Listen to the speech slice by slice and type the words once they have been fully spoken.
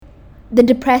The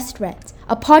Depressed Reds,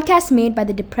 a podcast made by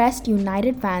the Depressed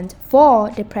United fans for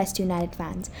Depressed United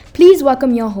fans. Please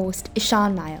welcome your host,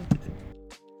 Ishan Nair.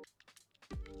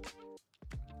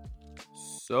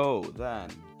 So then,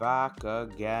 back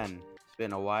again. It's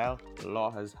been a while. A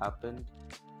lot has happened,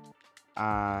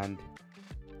 and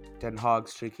Ten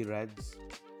Hag's tricky Reds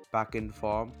back in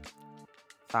form.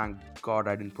 Thank God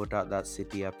I didn't put out that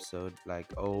City episode. Like,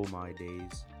 oh my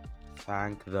days.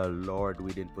 Thank the Lord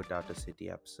we didn't put out a City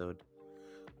episode.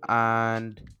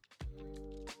 And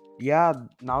yeah,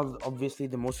 now obviously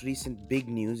the most recent big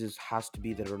news has to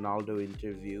be the Ronaldo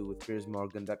interview with Piers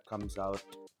that comes out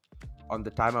on the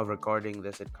time of recording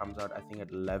this. It comes out, I think,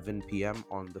 at 11 p.m.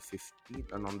 on the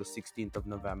 15th and on the 16th of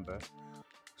November.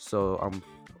 So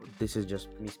this is just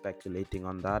me speculating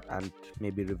on that and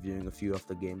maybe reviewing a few of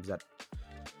the games that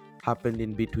happened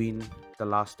in between the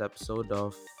last episode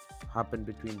of happened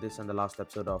between this and the last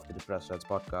episode of the Depressed Reds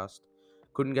podcast.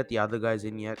 Couldn't get the other guys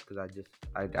in yet because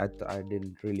I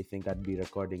didn't really think I'd be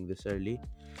recording this early.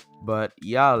 But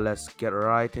yeah, let's get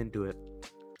right into it.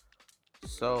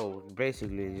 So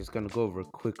basically, just gonna go over a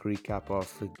quick recap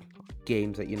of the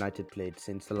games that United played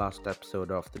since the last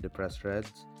episode of the Depressed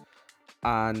Reds.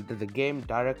 And the game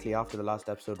directly after the last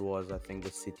episode was, I think,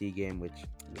 the City game, which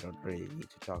we don't really need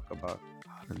to talk about.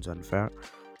 It's unfair.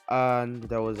 And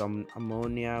there was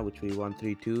Ammonia, which we won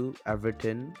 3-2.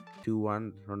 Everton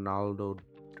 2-1.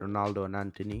 Ronaldo and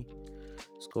Anthony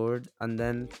scored. And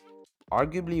then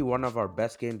arguably one of our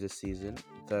best games this season,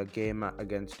 the game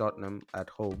against Tottenham at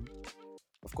home.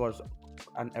 Of course,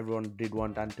 and everyone did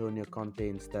want Antonio Conte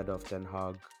instead of Ten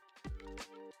Hag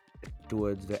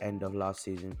towards the end of last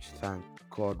season. Thank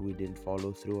God we didn't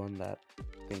follow through on that.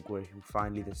 I think we're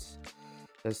finally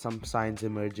there's some signs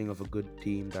emerging of a good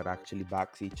team that actually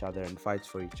backs each other and fights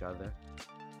for each other.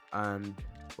 And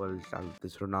well,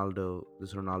 this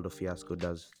Ronaldo fiasco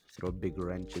does throw a big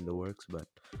wrench in the works, but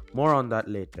more on that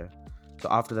later. So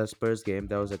after that Spurs game,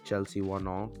 there was a Chelsea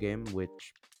 1-1 game,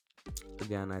 which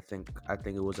again I think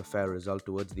it was a fair result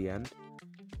towards the end.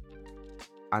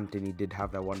 Anthony did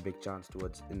have that one big chance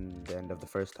towards in the end of the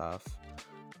first half,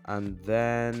 and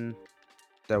then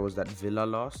there was that Villa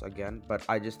loss again. But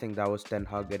I just think that was Ten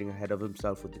Hag getting ahead of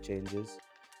himself with the changes.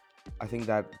 I think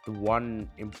that the one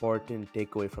important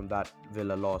takeaway from that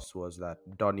Villa loss was that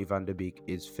Donny van de Beek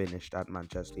is finished at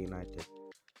Manchester United.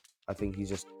 I think he's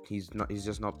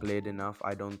just not played enough.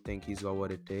 I don't think he's got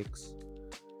what it takes,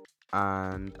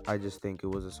 and I just think it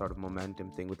was a sort of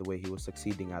momentum thing with the way he was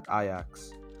succeeding at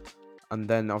Ajax. And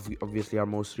then obviously our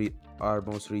most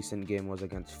recent game was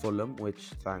against Fulham, which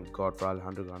thank God for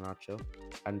Alejandro Garnacho,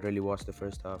 and really watched the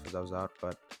first half as I was out.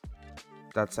 But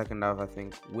that second half, I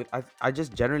think I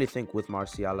just generally think with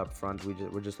Martial up front,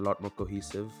 we're just a lot more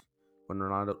cohesive. When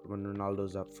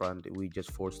Ronaldo's up front, we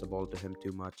just force the ball to him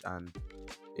too much, and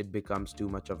it becomes too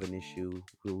much of an issue.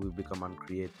 We become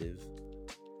uncreative.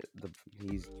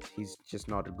 He's just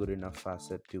not a good enough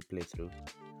facet to play through.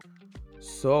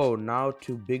 So now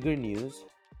to bigger news: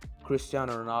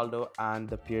 Cristiano Ronaldo and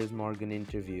the Piers Morgan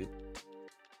interview.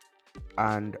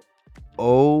 And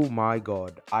oh my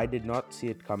God, I did not see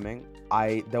it coming.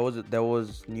 There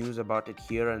was news about it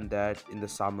here and there in the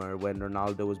summer when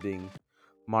Ronaldo was being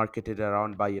marketed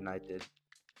around by United.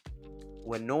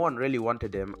 When no one really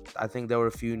wanted him, I think there were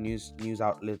a few news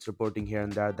outlets reporting here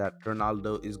and there that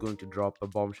Ronaldo is going to drop a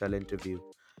bombshell interview,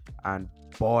 and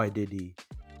boy did he!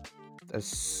 As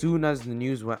soon as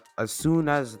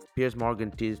Piers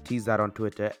Morgan teased that on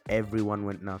Twitter, everyone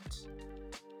went nuts.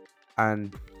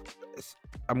 And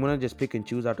I'm gonna just pick and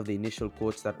choose out of the initial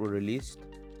quotes that were released.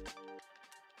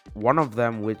 One of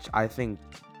them, which I think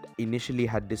initially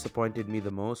had disappointed me the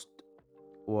most,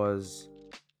 was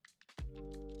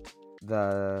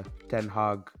the Ten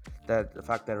Hag, that the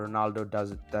fact that Ronaldo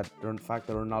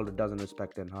doesn't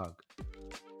respect Ten Hag.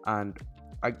 And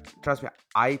trust me,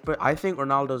 I think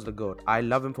Ronaldo's the GOAT. I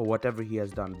love him for whatever he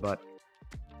has done, but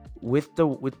with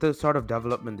the sort of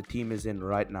development the team is in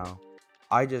right now,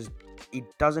 it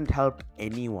doesn't help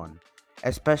anyone,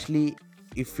 especially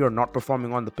if you're not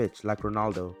performing on the pitch like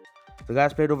Ronaldo. The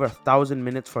guy's played over 1,000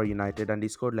 minutes for United and he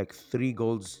scored like 3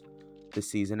 goals this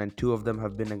season, and 2 of them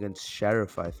have been against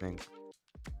Sheriff, I think.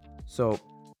 So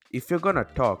if you're gonna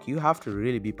talk, you have to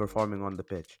really be performing on the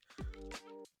pitch.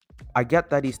 I get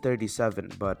that he's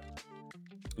 37, but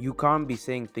you can't be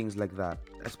saying things like that,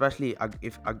 especially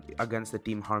if against the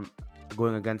team,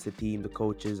 going against the team, the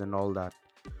coaches, and all that.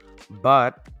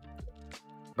 But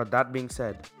that being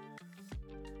said,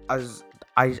 as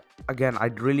I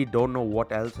really don't know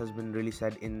what else has been really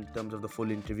said in terms of the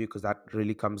full interview, because that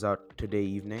really comes out today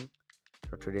evening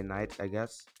or today night, I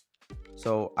guess.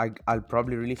 So I'll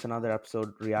probably release another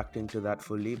episode reacting to that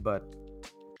fully, but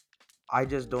I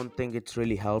just don't think it's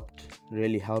really helped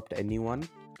anyone.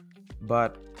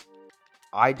 But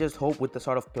I just hope with the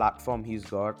sort of platform he's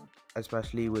got,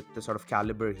 especially with the sort of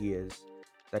caliber he is,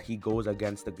 that he goes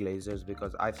against the Glazers,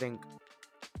 because I think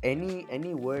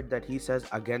any word that he says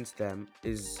against them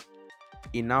is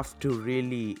enough to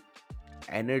really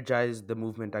energize the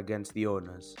movement against the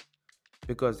owners.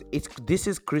 Because this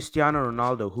is Cristiano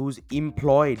Ronaldo, who's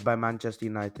employed by Manchester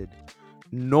United.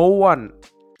 No one,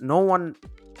 no one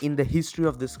in the history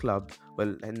of this club,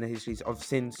 well, in the histories of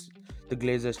since the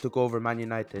Glazers took over Man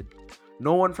United,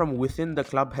 no one from within the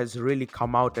club has really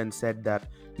come out and said that,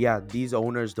 yeah, these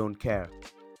owners don't care.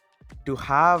 To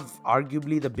have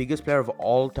arguably the biggest player of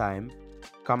all time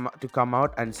come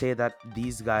out and say that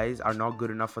these guys are not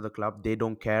good enough for the club, they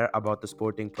don't care about the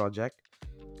sporting project,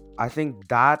 I think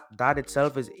that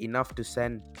itself is enough to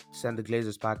send the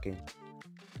Glazers packing.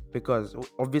 Because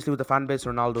obviously with the fan base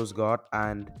Ronaldo's got,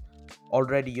 and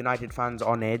already United fans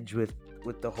on edge with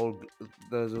the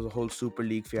whole Super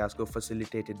League fiasco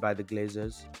facilitated by the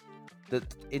Glazers. The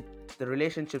it the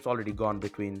relationship's already gone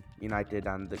between United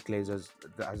and the Glazers,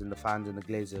 as in the fans and the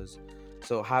Glazers.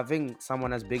 So having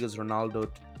someone as big as Ronaldo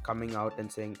coming out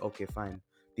and saying, "Okay, fine,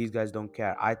 these guys don't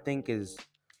care," I think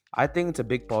it's a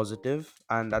big positive.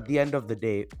 And at the end of the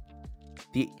day,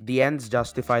 the ends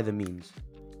justify the means.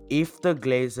 If the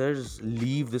Glazers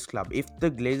leave this club, if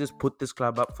the Glazers put this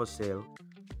club up for sale,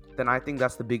 then I think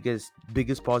that's the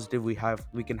biggest positive we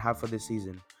can have for this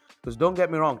season. Because don't get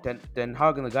me wrong, Ten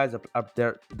Hag and the guys up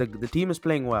there, the team is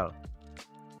playing well,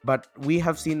 but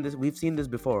we've seen this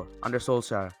before under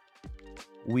Solskjaer.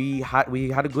 We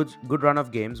had a good run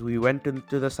of games. We went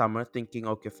into the summer thinking,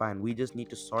 okay, fine, we just need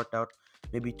to sort out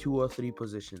maybe two or three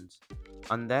positions,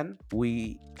 and then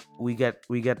we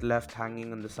get left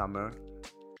hanging in the summer.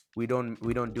 We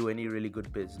don't do any really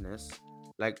good business.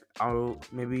 Like our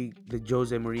maybe the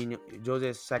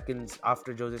Jose's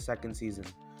second season,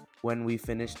 when we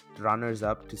finished runners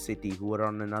up to City, who were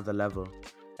on another level.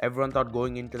 Everyone thought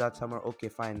going into that summer, okay,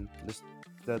 fine,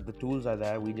 the tools are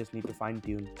there. We just need to fine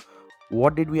tune.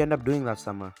 What did we end up doing that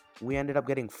summer? We ended up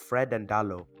getting Fred and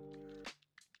Dallo.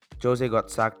 Jose got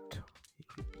sacked.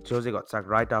 Jose got sacked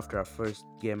right after our first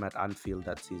game at Anfield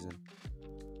that season.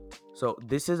 So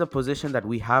this is a position that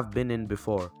we have been in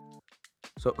before.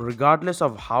 So regardless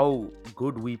of how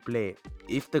good we play,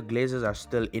 if the Glazers are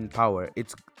still in power,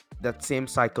 it's that same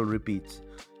cycle repeats.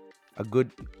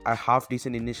 A half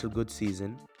decent initial good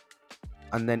season,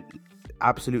 and then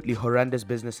absolutely horrendous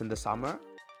business in the summer,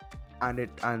 and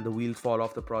the wheels fall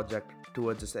off the project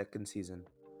towards the second season.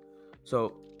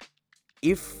 So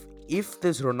if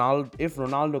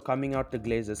Ronaldo coming out the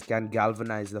Glazers can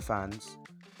galvanize the fans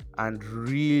and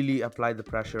really apply the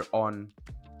pressure on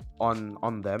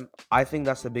them, I think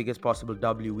that's the biggest possible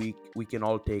W we can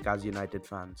all take as United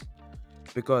fans.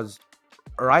 Because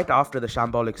right after the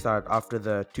shambolic start, after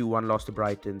the 2-1 loss to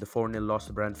Brighton, the 4-0 loss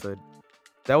to Brentford,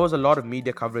 there was a lot of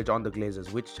media coverage on the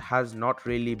Glazers, which has not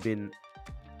really been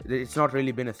it's not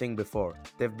really been a thing before.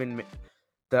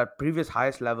 The previous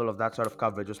highest level of that sort of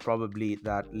coverage was probably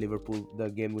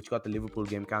the game which got the Liverpool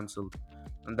game cancelled,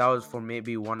 and that was for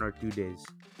maybe 1 or 2 days,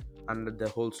 and the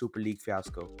whole Super League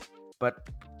fiasco. But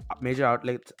major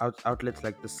outlets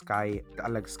like the Sky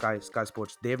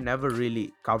Sports, they've never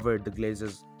really covered the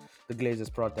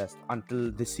Glazers protest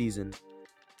until this season,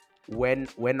 when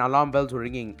alarm bells were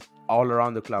ringing all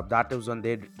around the club. That was when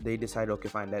they decided, okay,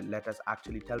 fine, let us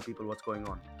actually tell people what's going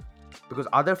on. Because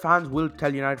other fans will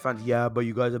tell United fans, yeah, but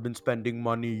you guys have been spending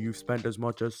money, you've spent as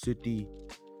much as City.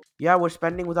 Yeah, we're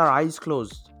spending with our eyes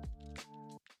closed.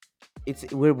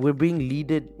 We're being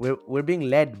we're being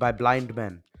led by blind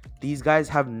men. These guys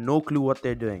have no clue what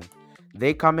they're doing.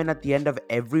 They come in at the end of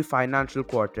every financial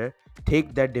quarter,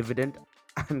 take their dividend,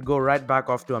 and go right back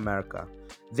off to America.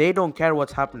 They don't care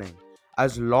what's happening.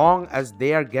 As long as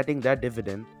they are getting their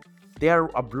dividend, they're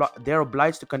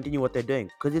obliged to continue what they're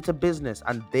doing, because it's a business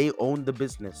and they own the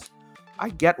business. I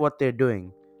get what they're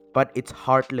doing, but it's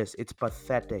heartless, it's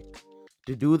pathetic.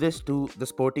 To do this to the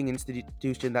sporting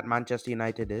institution that Manchester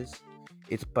United is,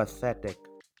 it's pathetic.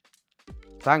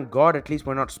 Thank God at least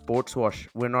we're not a sports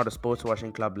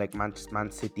washing club like Man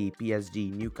City,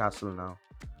 PSG, Newcastle now.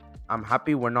 I'm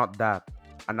happy we're not that.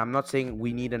 And I'm not saying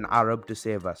we need an Arab to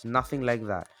save us. Nothing like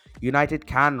that. United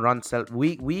can run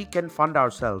we can fund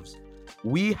ourselves.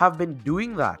 We have been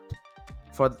doing that.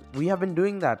 We have been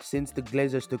doing that since the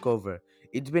Glazers took over.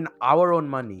 It's been our own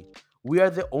money. We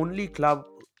are the only club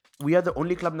in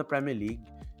the Premier League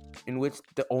in which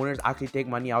the owners actually take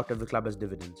money out of the club as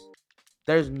dividends.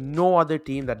 There's no other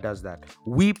team that does that.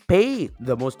 We pay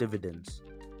the most dividends.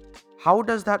 How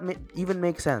does that even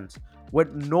make sense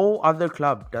when no other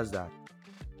club does that?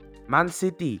 Man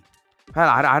City. Hell,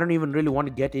 I don't even really want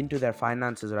to get into their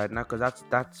finances right now because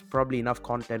that's probably enough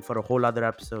content for a whole other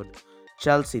episode.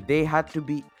 Chelsea, they had to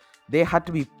be, they had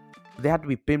to be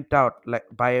pimped out like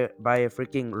by a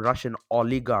freaking Russian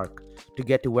oligarch to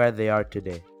get to where they are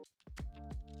today.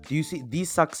 Do you see these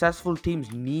successful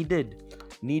teams needed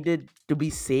to be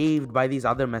saved by these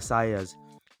other messiahs?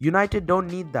 United don't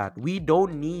need that. We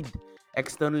don't need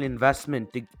external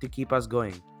investment to keep us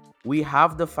going. We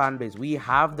have the fan base, we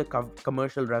have the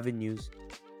commercial revenues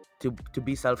to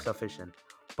be self-sufficient,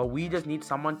 but we just need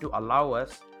someone to allow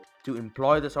us to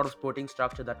employ the sort of sporting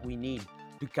structure that we need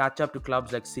to catch up to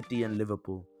clubs like City and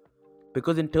Liverpool.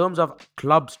 Because in terms of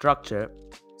club structure,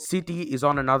 City is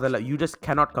on another level. You just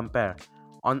cannot compare.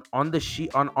 On the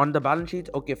sheet, on the balance sheet,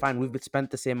 okay, fine, we've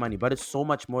spent the same money, but it's so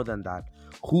much more than that.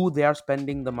 Who they are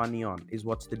spending the money on is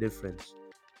what's the difference.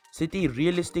 City,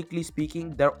 realistically speaking,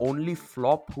 their only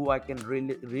flop, who I can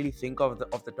really think of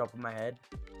off the top of my head,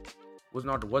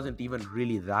 wasn't even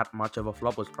really that much of a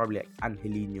flop. Was probably like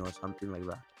Angelino or something like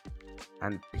that.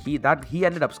 And he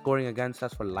ended up scoring against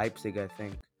us for Leipzig, I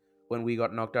think, when we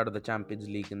got knocked out of the Champions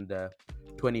League in the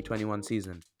 2021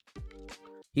 season.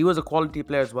 He was a quality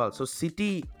player as well. So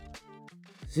City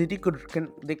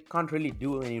they can't really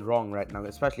do any wrong right now,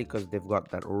 especially because they've got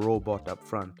that robot up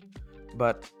front.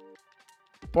 But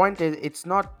point is, it's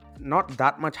not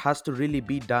that much has to really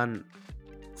be done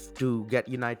to get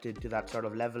United to that sort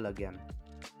of level again.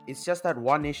 It's just that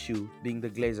one issue being the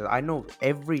Glazers. I know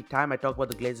every time I talk about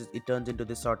the Glazers, it turns into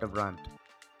this sort of rant.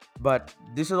 But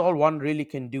this is all one really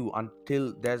can do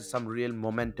until there's some real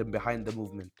momentum behind the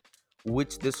movement,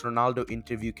 which this Ronaldo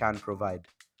interview can provide.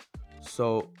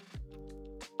 So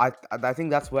I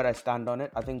think that's where I stand on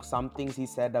it. I think some things he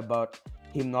said about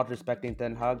him not respecting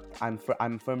Ten Hag, I'm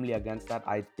firmly against that.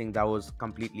 I think that was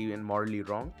completely and morally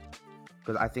wrong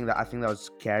because I think that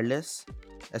was careless,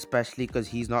 especially because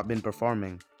he's not been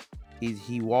performing.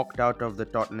 He walked out of the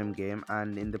Tottenham game,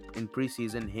 and in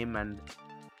preseason, him and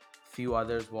few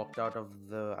others walked out of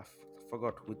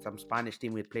forgot with some Spanish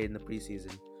team we played in the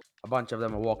preseason. A bunch of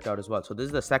them have walked out as well. So this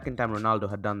is the second time Ronaldo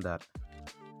had done that.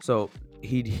 So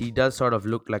he does sort of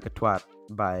look like a twat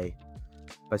by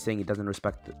saying he doesn't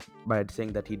respect by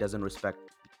saying that he doesn't respect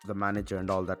the manager and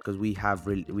all that, because we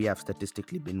have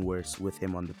statistically been worse with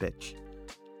him on the pitch.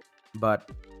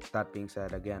 But that being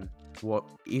said, again, what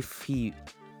if he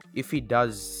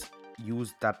does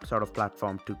use that sort of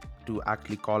platform to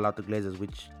actually call out the Glazers,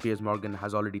 which Piers Morgan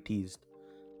has already teased,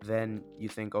 then you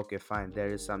think, okay, fine, there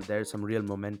is some real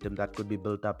momentum that could be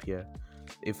built up here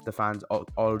if the fans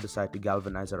all decide to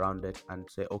galvanize around it and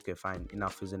say, okay, fine,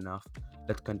 enough is enough,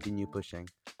 let's continue pushing.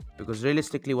 Because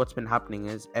realistically, what's been happening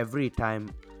is every time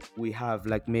we have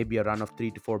like maybe a run of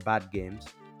 3 to 4 bad games,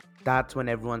 that's when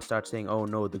everyone starts saying, oh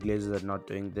no, the Glazers are not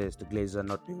doing this, the Glazers are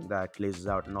not doing that, Glazers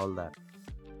out and all that.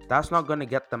 That's not going to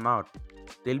get them out.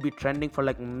 They'll be trending for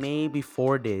like maybe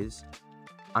 4 days,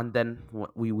 and then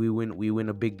we win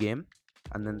a big game,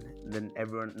 and then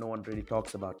everyone, no one really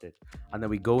talks about it, and then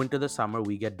we go into the summer,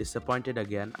 we get disappointed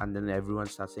again, and then everyone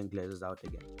starts saying Glazers out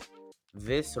again.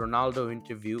 This Ronaldo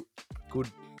interview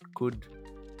could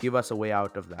give us a way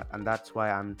out of that, and that's why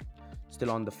I'm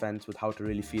still on the fence with how to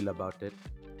really feel about it.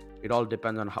 It all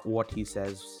depends on what he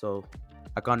says, so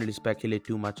I can't really speculate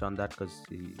too much on that because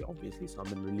obviously it's not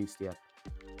been released yet.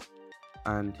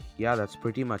 And yeah, that's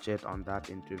pretty much it on that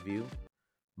interview.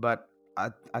 But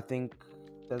I think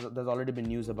there's already been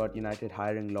news about United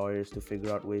hiring lawyers to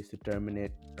figure out ways to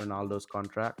terminate Ronaldo's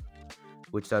contract,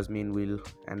 which does mean we'll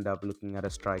end up looking at a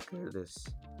striker this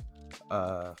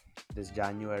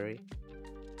January.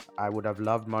 I would have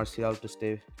loved Martial to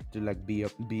stay, to like be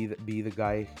the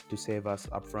guy to save us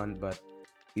up front, but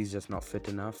he's just not fit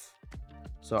enough.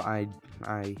 So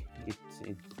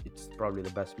it's probably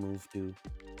the best move to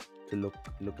look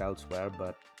elsewhere.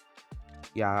 But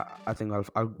yeah, I think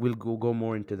we'll go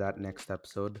more into that next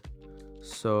episode.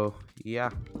 So yeah,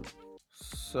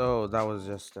 so that was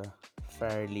just a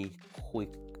fairly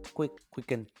quick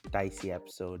and dicey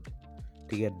episode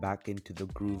to get back into the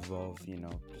groove of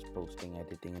just posting,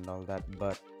 editing, and all that.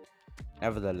 But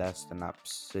nevertheless, an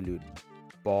absolute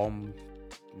bomb.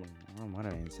 What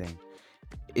am I saying?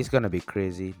 It's gonna be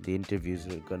crazy. The interviews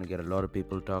are gonna get a lot of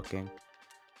people talking.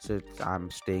 So I'm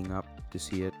staying up to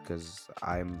see it because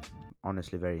I'm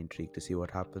honestly very intrigued to see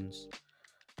what happens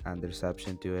and the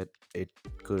reception to it. It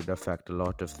could affect a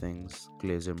lot of things,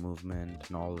 Glazer movement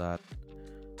and all that.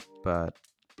 But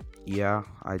yeah,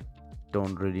 I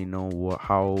don't really know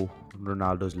how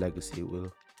Ronaldo's legacy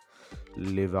will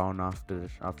live on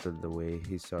after the way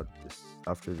he sort this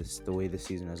after this the way the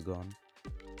season has gone.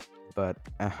 But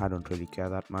I don't really care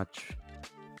that much.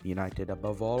 United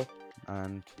above all,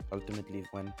 and ultimately,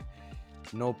 when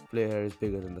no player is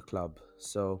bigger than the club.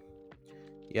 So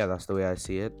yeah, that's the way I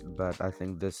see it. But I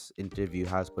think this interview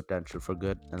has potential for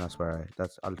good, and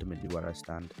that's ultimately where I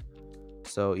stand.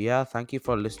 So yeah, thank you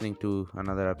for listening to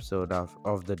another episode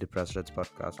of the Depressed Reds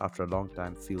podcast. After a long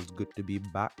time, feels good to be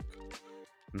back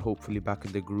and hopefully back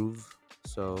in the groove.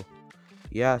 So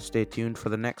yeah, stay tuned for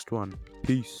the next one.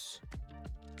 Peace.